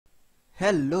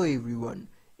Hello everyone.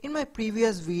 In my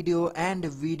previous video and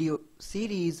video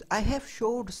series, I have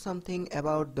showed something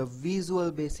about the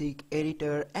Visual Basic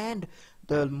editor and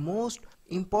the most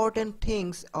important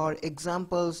things or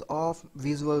examples of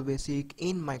Visual Basic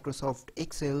in Microsoft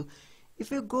Excel. If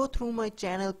you go through my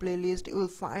channel playlist, you will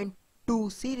find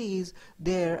two series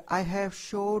there. I have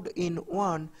showed in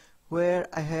one where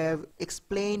I have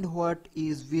explained what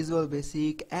is Visual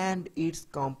Basic and its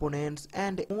components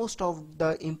and most of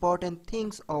the important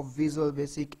things of Visual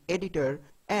Basic editor,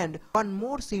 and one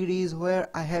more series where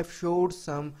I have showed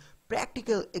some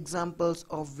practical examples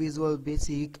of Visual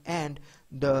Basic and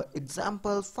the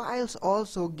example files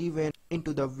also given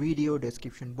into the video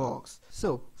description box.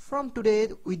 So from today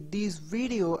with this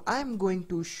video I am going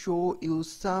to show you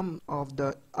some of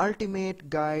the ultimate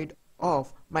guide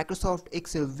of Microsoft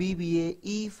Excel VBA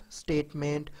if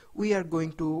statement. We are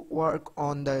going to work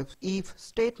on the if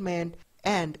statement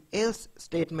and else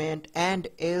statement and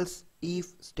else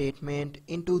if statement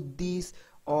into this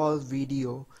all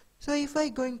video. So if I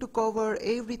going to cover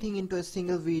everything into a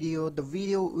single video, the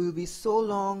video will be so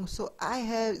long, so I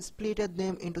have splitted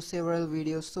them into several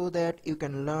videos so that you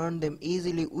can learn them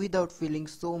easily without feeling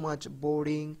so much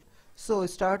boring. So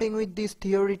starting with this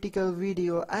theoretical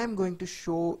video, I am going to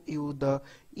show you the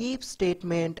if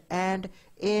statement and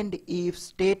end if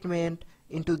statement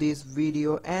into this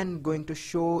video and going to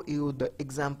show you the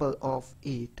example of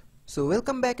it. So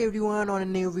welcome back everyone on a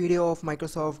new video of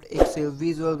Microsoft Excel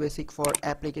Visual Basic for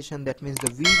application, that means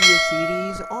the VBA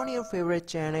series on your favorite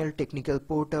channel Technical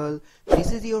Portal.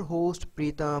 This is your host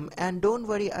Pritham, and don't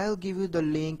worry, I'll give you the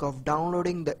link of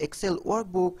downloading the Excel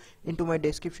workbook into my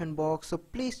description box, so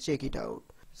please check it out.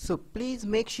 So please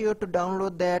make sure to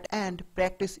download that and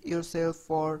practice yourself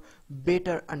for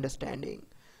better understanding.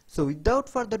 So without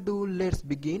further ado, let's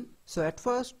begin. So at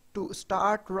first, to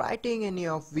start writing any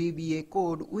of VBA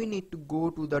code, we need to go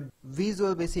to the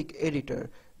Visual Basic editor.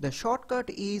 The shortcut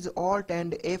is Alt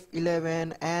and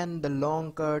F11 and the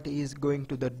long cut is going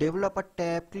to the Developer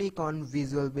tab. Click on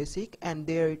Visual Basic and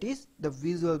there it is, the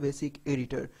Visual Basic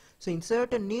editor. So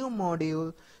insert a new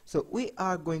module. So we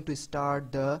are going to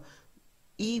start the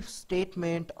if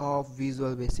statement of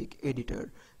Visual Basic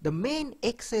editor. The main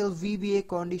Excel VBA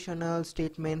conditional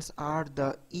statements are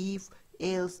the if,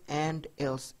 else and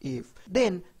else if.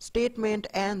 Then statement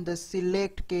and the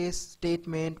select case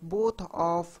statement, both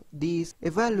of these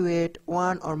evaluate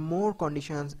one or more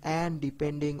conditions and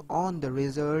depending on the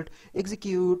result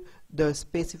execute the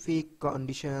specific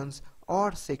conditions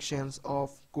or sections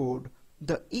of code.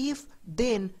 The if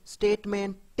then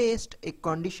statement tests a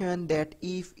condition that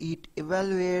if it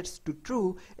evaluates to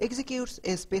true executes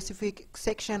a specific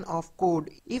section of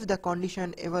code. If the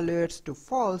condition evaluates to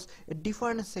false, a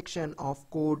different section of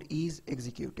code is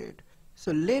executed.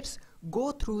 So let's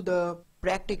go through the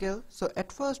practical. So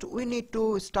at first we need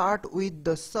to start with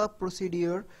the sub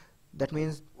procedure. That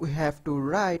means we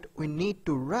need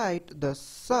to write the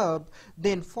sub,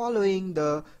 then following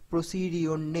the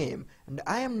procedure name, and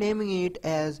I am naming it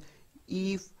as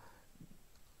if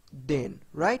then,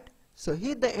 right? So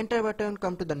hit the enter button,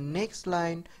 come to the next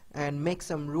line and make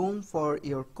some room for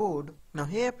your code. Now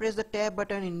here press the tab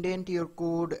button, indent your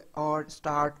code or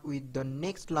start with the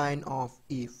next line of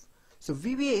if. So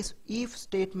VBA's if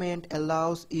statement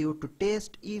allows you to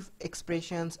test if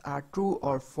expressions are true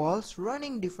or false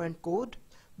running different code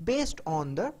based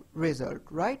on the result,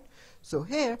 right? So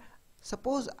here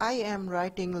suppose I am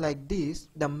writing like this,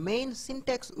 the main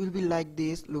syntax will be like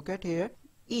this. Look at here.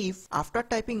 If, after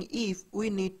typing if, we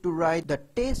need to write the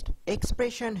test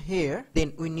expression here,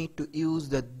 then we need to use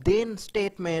the then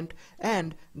statement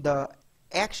and the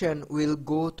action will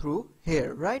go through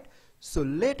here, right? So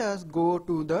let us go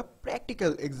to the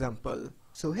practical example.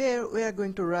 So here we are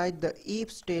going to write the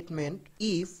if statement.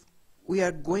 If we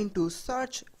are going to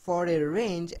search for a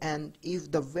range and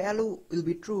if the value will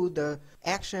be true, the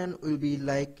action will be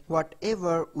like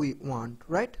whatever we want,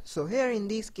 right? So here in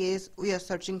this case we are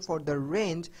searching for the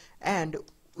range and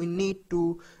we need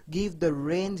to give the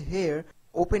range here,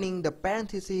 opening the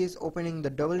parentheses, opening the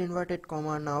double inverted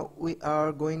comma. Now we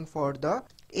are going for the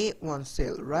A1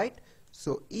 cell, right?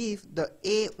 So if the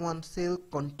A1 cell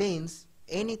contains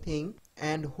anything,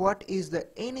 and what is the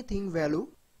anything value,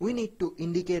 we need to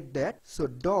indicate that. So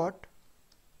dot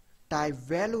type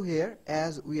value here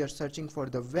as we are searching for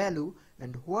the value,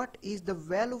 and what is the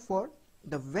value for?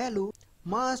 The value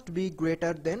must be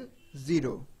greater than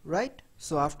 0, right?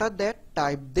 So after that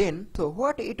type then. So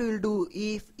what it will do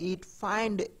if it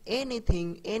find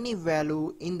anything, any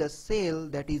value in the cell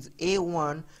that is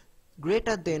A1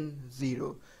 greater than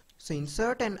 0. So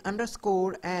insert an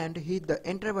underscore and hit the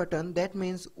enter button. That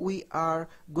means we are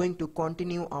going to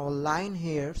continue our line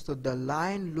here, so the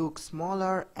line looks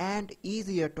smaller and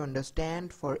easier to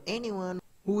understand for anyone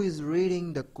who is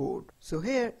reading the code. So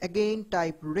here again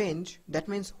type range, that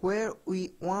means where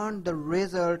we want the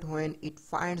result when it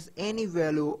finds any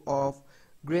value of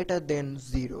greater than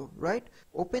 0, right?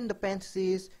 Open the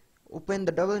parentheses, open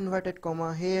the double inverted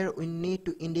comma. Here we need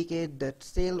to indicate that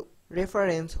cell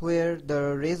reference where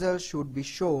the result should be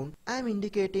shown. I am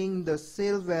indicating the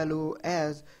cell value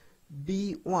as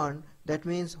B1. That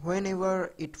means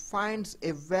whenever it finds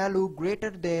a value greater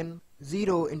than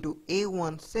 0 into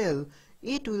A1 cell,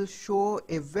 it will show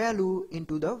a value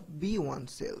into the B1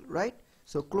 cell, right?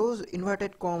 So close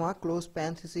inverted comma, close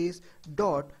parentheses,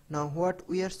 dot. Now what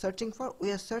we are searching for?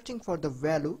 We are searching for the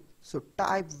value. So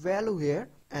type value here,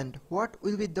 and what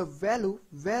will be the value?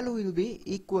 Value will be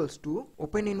equals to,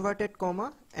 open inverted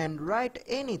comma, and write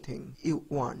anything you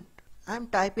want. I'm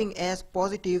typing as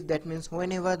positive, that means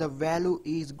whenever the value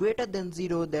is greater than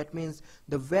 0, that means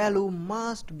the value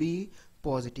must be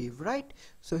positive, right?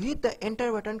 So hit the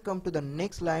enter button, come to the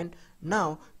next line.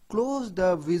 Now close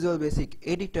the Visual Basic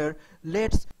editor.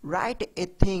 Let's write a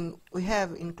thing. We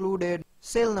have included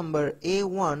cell number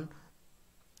A1,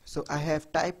 so I have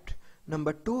typed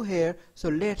number 2 here. So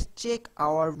let's check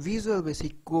our Visual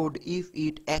Basic code if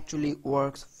it actually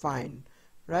works fine,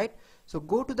 right? So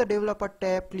go to the developer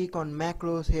tab, click on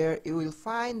macros. Here you will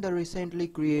find the recently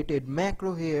created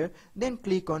macro here, then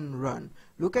click on run.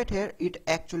 Look at here, it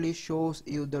actually shows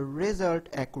you the result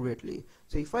accurately.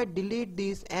 So if I delete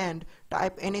this and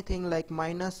type anything like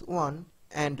 -1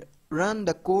 and run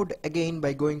the code again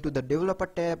by going to the developer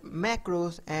tab,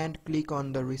 macros, and click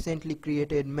on the recently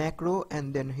created macro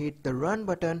and then hit the run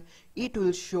button, it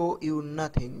will show you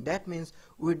nothing. That means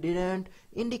we didn't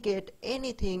indicate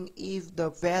anything if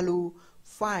the value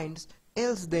finds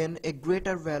else than a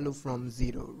greater value from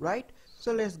 0, right?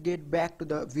 So let's get back to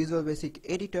the Visual Basic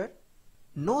editor.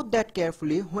 Note that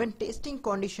carefully, when testing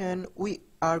condition we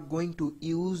are going to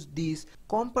use these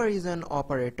comparison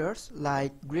operators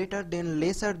like greater than,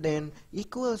 lesser than,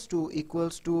 equals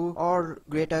to, or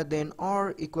greater than,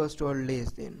 or equals to, or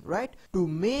less than, right? To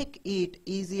make it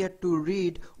easier to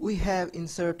read, we have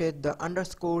inserted the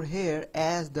underscore here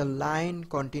as the line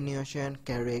continuation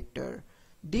character.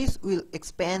 This will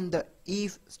expand the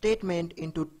if statement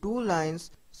into 2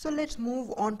 lines. So let's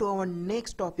move on to our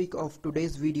next topic of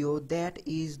today's video, that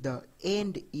is the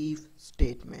end if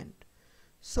statement.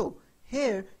 So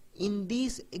here in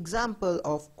this example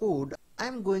of code,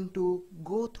 I'm going to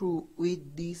go through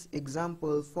with this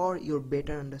example for your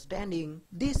better understanding.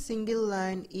 This single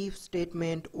line if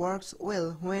statement works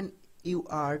well when you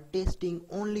are testing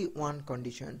only one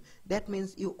condition. That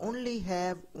means you only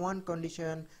have one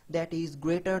condition, that is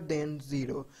greater than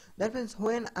 0. That means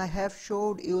when I have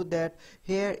showed you that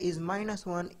here is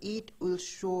 -1, it will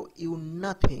show you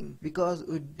nothing because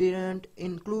we didn't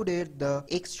included the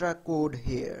extra code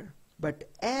here.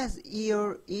 But as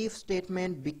your if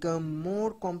statement become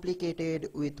more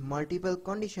complicated with multiple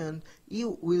conditions,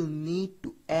 you will need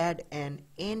to add an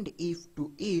end if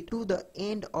to it to the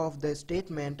end of the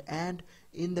statement, and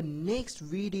in the next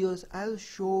videos I'll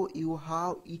show you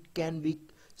how it can be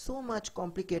so much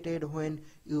complicated when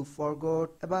you forgot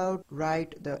about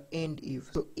write the end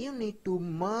if. So you need to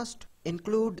must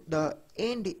include the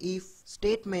end if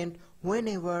statement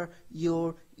whenever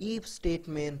your if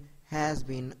statement has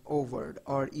been overed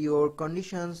or your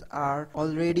conditions are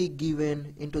already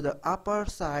given into the upper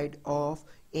side of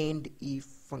end if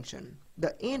function.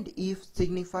 The end if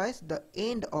signifies the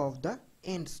end of the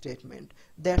end statement.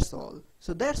 That's all.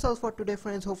 So that's all for today,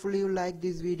 friends. Hopefully you like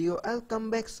this video. I'll come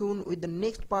back soon with the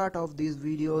next part of this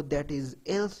video, that is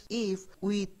else if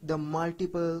with the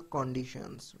multiple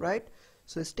conditions, right?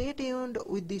 So stay tuned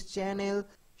with this channel.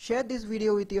 Share this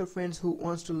video with your friends who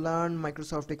wants to learn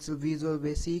Microsoft Excel Visual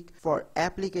Basic for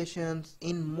applications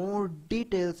in more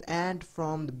details and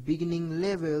from the beginning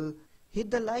level. Hit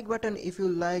the like button if you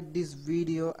like this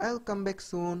video. I'll come back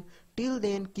soon. Till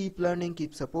then, keep learning,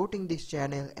 keep supporting this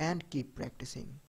channel, and keep practicing.